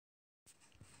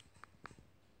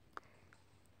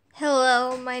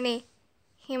Hello, my name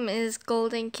is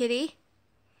Golden Kitty,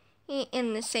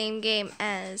 in the same game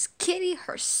as Kitty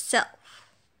herself.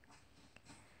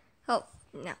 Oh,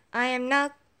 no, I am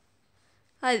not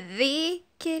the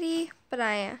Kitty, but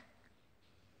I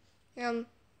am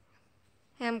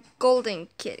Golden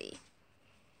Kitty.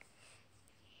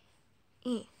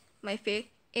 My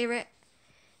favorite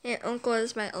uncle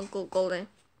is my Uncle Golden,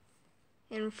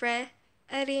 and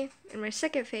Eddie, and my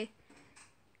second favorite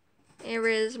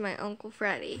is my Uncle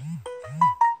Freddy.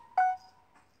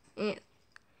 And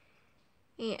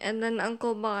then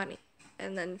Uncle Bonnie,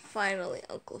 and then finally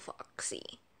Uncle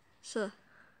Foxy. So,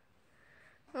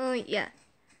 oh yeah.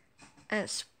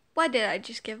 Why did I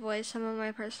just give away some of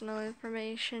my personal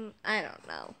information? I don't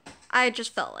know. I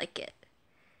just felt like it.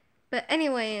 But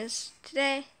anyways,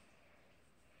 today,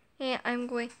 I'm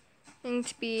going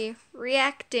to be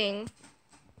reacting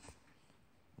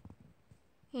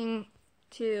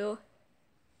to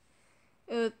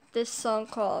this song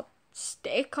called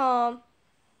Stay Calm.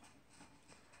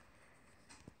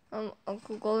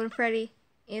 Uncle Golden Freddy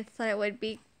thought it would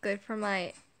be good for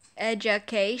my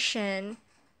education.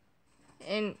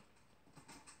 And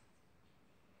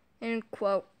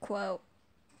quote.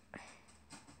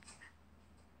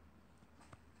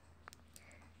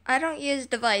 I don't use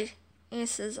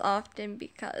devices often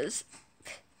because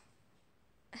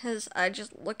I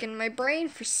just look in my brain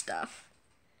for stuff.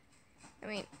 I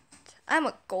mean, I'm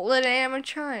a golden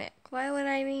animatronic. Why would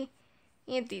I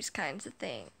need these kinds of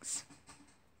things?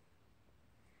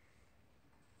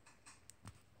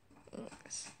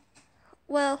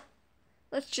 Well,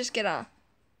 let's just get on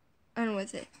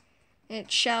with it.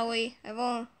 Shall we?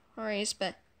 I've already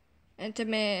spent a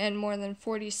minute and more than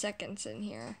 40 seconds in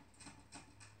here.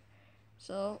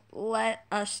 So let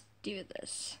us do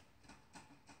this.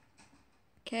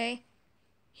 Okay,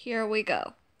 here we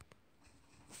go.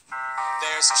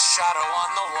 There's a shadow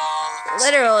on the wall.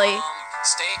 Literally.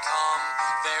 Stay calm.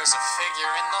 There's a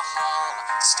figure in the hall.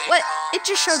 Stay what? Calm. It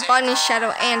just showed Bonnie's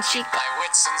shadow and Chica. My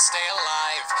wits and stay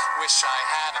alive. Wish I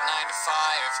had a 9 to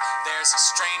 5. There's a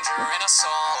stranger in us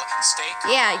all. Stay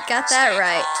calm. Yeah, you got that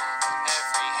right. Calm.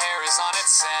 Every hair is on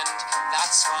its end.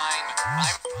 That's fine.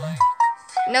 I'm fine.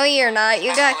 No, you're not.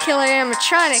 You got killer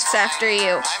animatronics after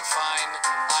you. I'm fine.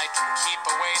 I can keep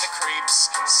away the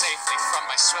creeps safely from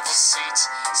my swivel seat.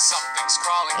 Something's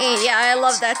crawling. Yeah, I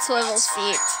love that swivel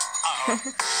seat.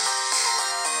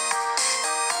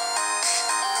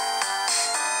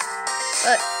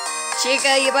 But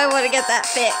Chica, you might want to get that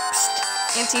fixed.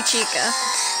 Auntie Chica,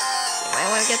 you might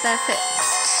want to get that fixed.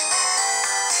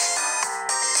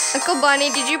 Uncle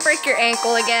Bonnie, did you break your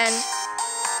ankle again?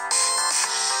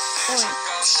 Oh.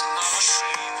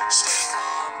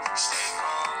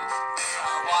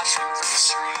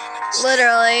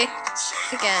 Literally,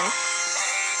 again.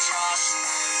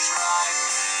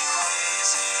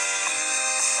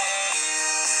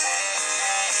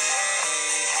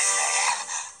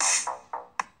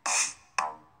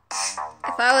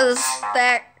 If I was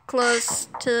that close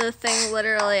to the thing,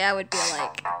 literally, I would be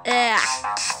like, eh.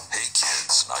 Hey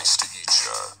kids, nice to meet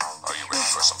ya. Are you ready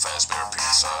for some Fazbear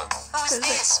pizza? Who's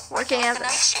this? Working at the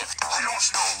night shift. I don't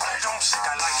know, but I don't think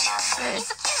I like him. He's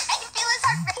so cute, and you feel his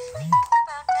heart racing.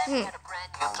 Got a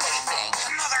brand new plaything.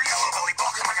 Another yellow belly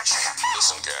balking like a chicken.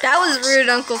 Listen, gang. That was rude,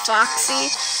 Uncle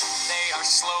Foxy. They are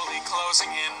slowly closing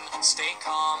in. Stay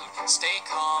calm,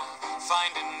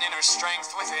 find an inner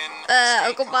strength within.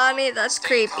 Uncle Bonnie, that's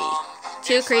creepy.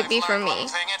 Too creepy for me.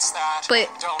 But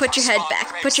put your head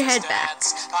back. Put your head back.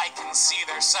 I can see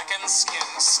their second skin.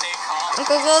 Stay calm.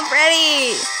 Uncle Gold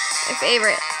Freddy, my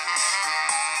favorite.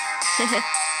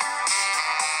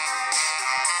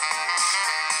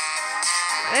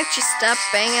 Why don't you stop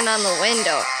banging on the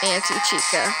window, Auntie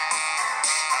Chica?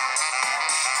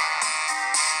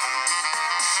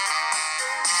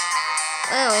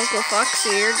 Oh, Uncle Foxy,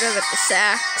 you're good at the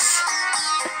sax.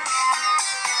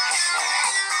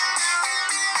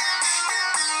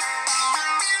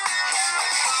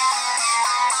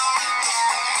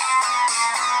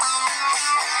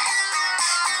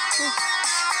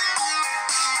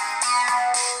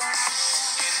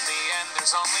 In the end,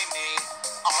 there's only me.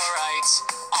 Alright.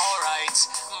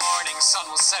 Morning sun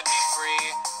will set me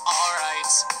free. Alright.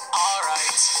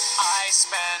 I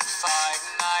spent 5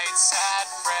 nights at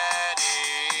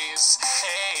Freddy's.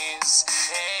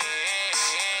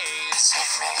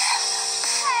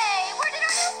 Hey, where did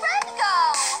our new friend go?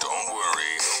 Don't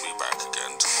worry, he'll be back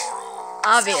again tomorrow.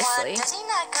 Obviously. So, does he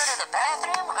not go to the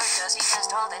bathroom, or does he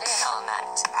just hold it in all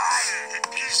night?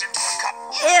 He's into a cup.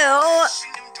 Ew.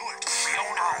 Seen him do it. We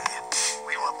don't know.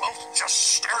 We were both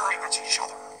just staring at each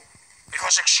other. It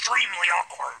was extremely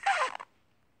awkward.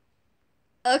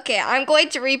 Okay, I'm going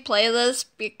to replay this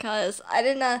because I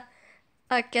did not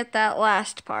get that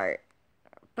last part.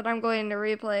 But I'm going to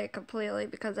replay it completely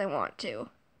because I want to.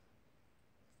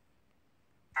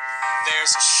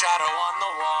 There's a shadow on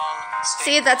the wall.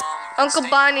 See, that's Uncle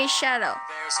Bonnie's shadow.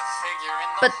 There's a figure in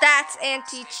the But that's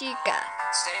Auntie Chica.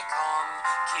 Stay calm,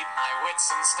 keep my wits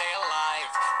and stay alive.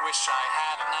 Wish I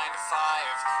had a 9 to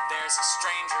 5. There's a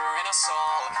stranger in us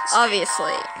all.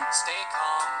 Obviously. Stay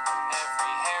calm,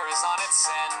 every hair is on its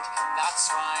end. That's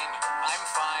fine, I'm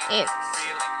fine.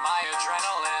 Feeling my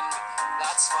adrenaline.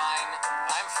 That's fine,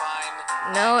 I'm fine.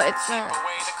 No, it's Keep not.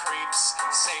 away the creeps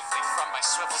safely from my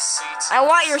swivel seat. I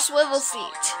want your swivel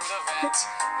Falling seat. through the vent.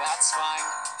 That's fine.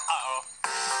 Uh-oh.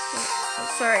 I'm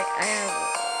sorry, I have...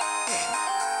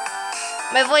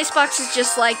 My voice box is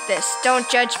just like this. Don't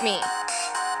judge me.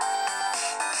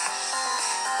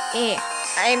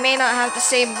 I may not have the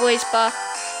same voice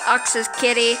box as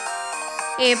Kitty,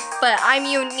 but I'm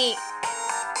unique.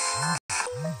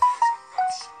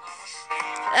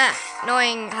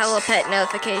 Annoying Hello Pet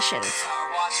notifications.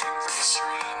 Watching through the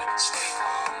screen. Stay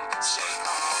calm, stay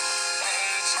calm.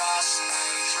 They just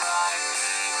drive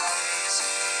me crazy.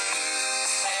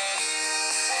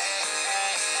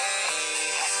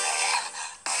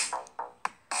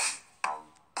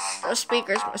 Those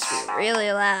speakers must be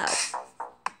really loud.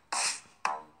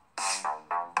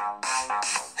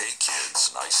 Hey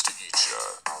kids, nice to eat ya.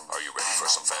 Are you ready for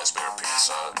some Fazbear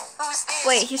pizza? Who's this?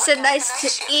 Wait, he said nice to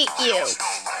eat you.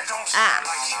 Ah.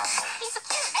 He's so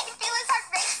cute. I can feel his heart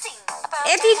racing.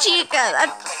 Auntie Chica,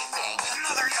 that's Plaything.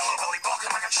 Another yellow belly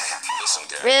balking like a chicken. Listen,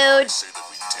 gang, rude. I say that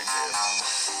we take it.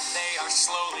 They are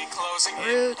slowly closing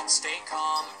Rude. in. Stay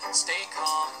calm, stay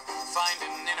calm. Find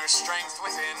an inner strength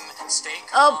within. Stay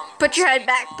Oh, calm. put your head stay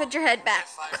back, calm. put your head back.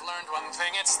 If I've learned one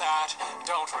thing, it's that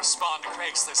don't respond to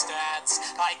Craigslist ads.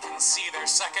 I can see their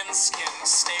second skin.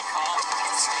 Stay calm.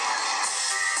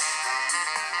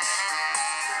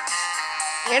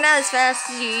 You're not as fast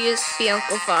as you used to be,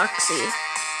 Uncle Foxy.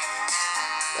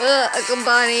 Uncle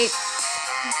Bonnie.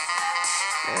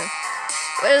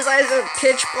 When his eyes are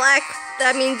pitch black,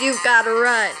 that means you've got to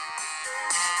run.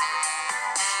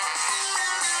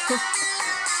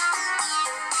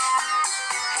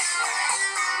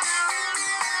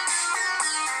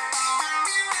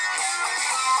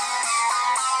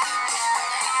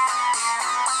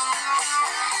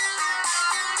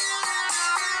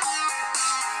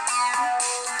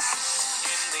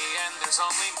 In the end, there's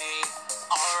only me.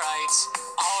 Alright,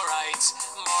 alright.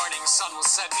 Morning sun will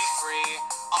set me free.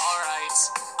 Alright,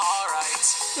 alright.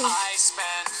 I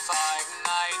spent 5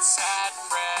 nights at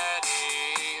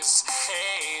Freddy's.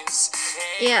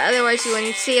 Yeah, otherwise you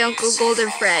wouldn't see Uncle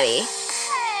Golden Freddy.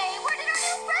 Hey, where did our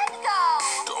new friend go?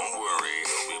 Don't worry,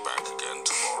 he'll be back again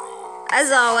tomorrow.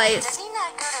 As always. Does he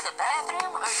not go to the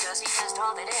bathroom, or does he just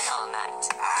hold it in all night?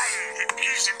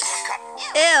 He's into a cup.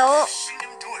 Ew. Seen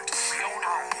him do it with my own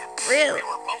eye. Really? We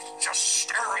were both just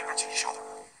staring at each other.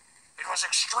 It was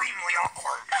extremely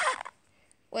awkward.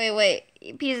 Wait.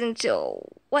 He pees into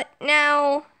what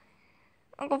now?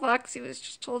 Uncle Foxy was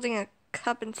just holding a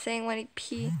cup and saying what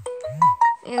he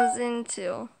is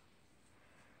into.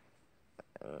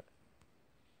 Let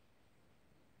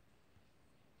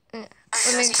Or me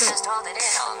does he go. just hold it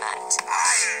in all night?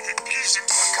 He's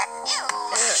into a cup.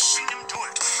 I've seen him do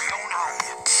it with my own eye.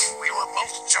 We were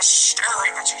both just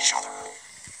staring at each other.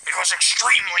 It was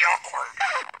extremely awkward.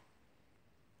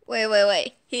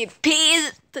 Wait. He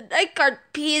pees. The night guard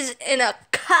pees in a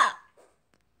cup.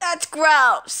 That's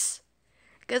gross.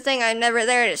 Good thing I'm never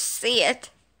there to see it.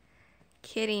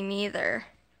 Kitty neither.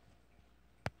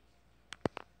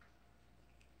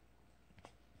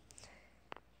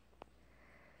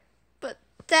 But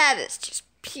that is just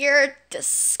pure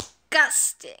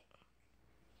disgusting.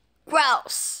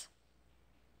 Gross.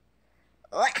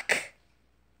 Ugh.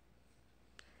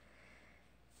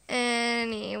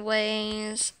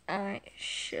 Anyways, I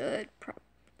should probably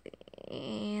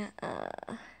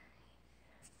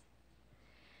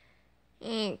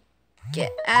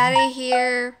get out of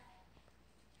here.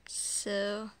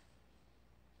 So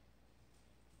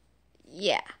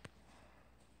yeah.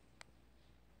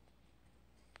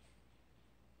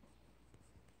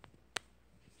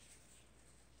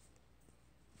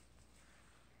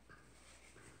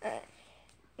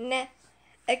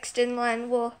 Next in line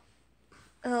will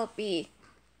be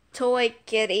Toy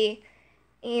Kitty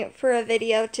for a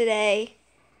video today.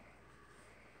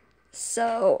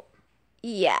 So,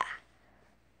 yeah.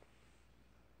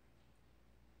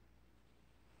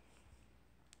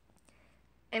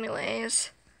 Anyways,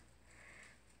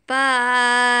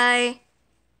 bye.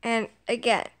 And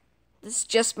again, this is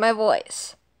just my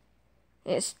voice.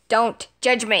 Just don't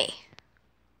judge me.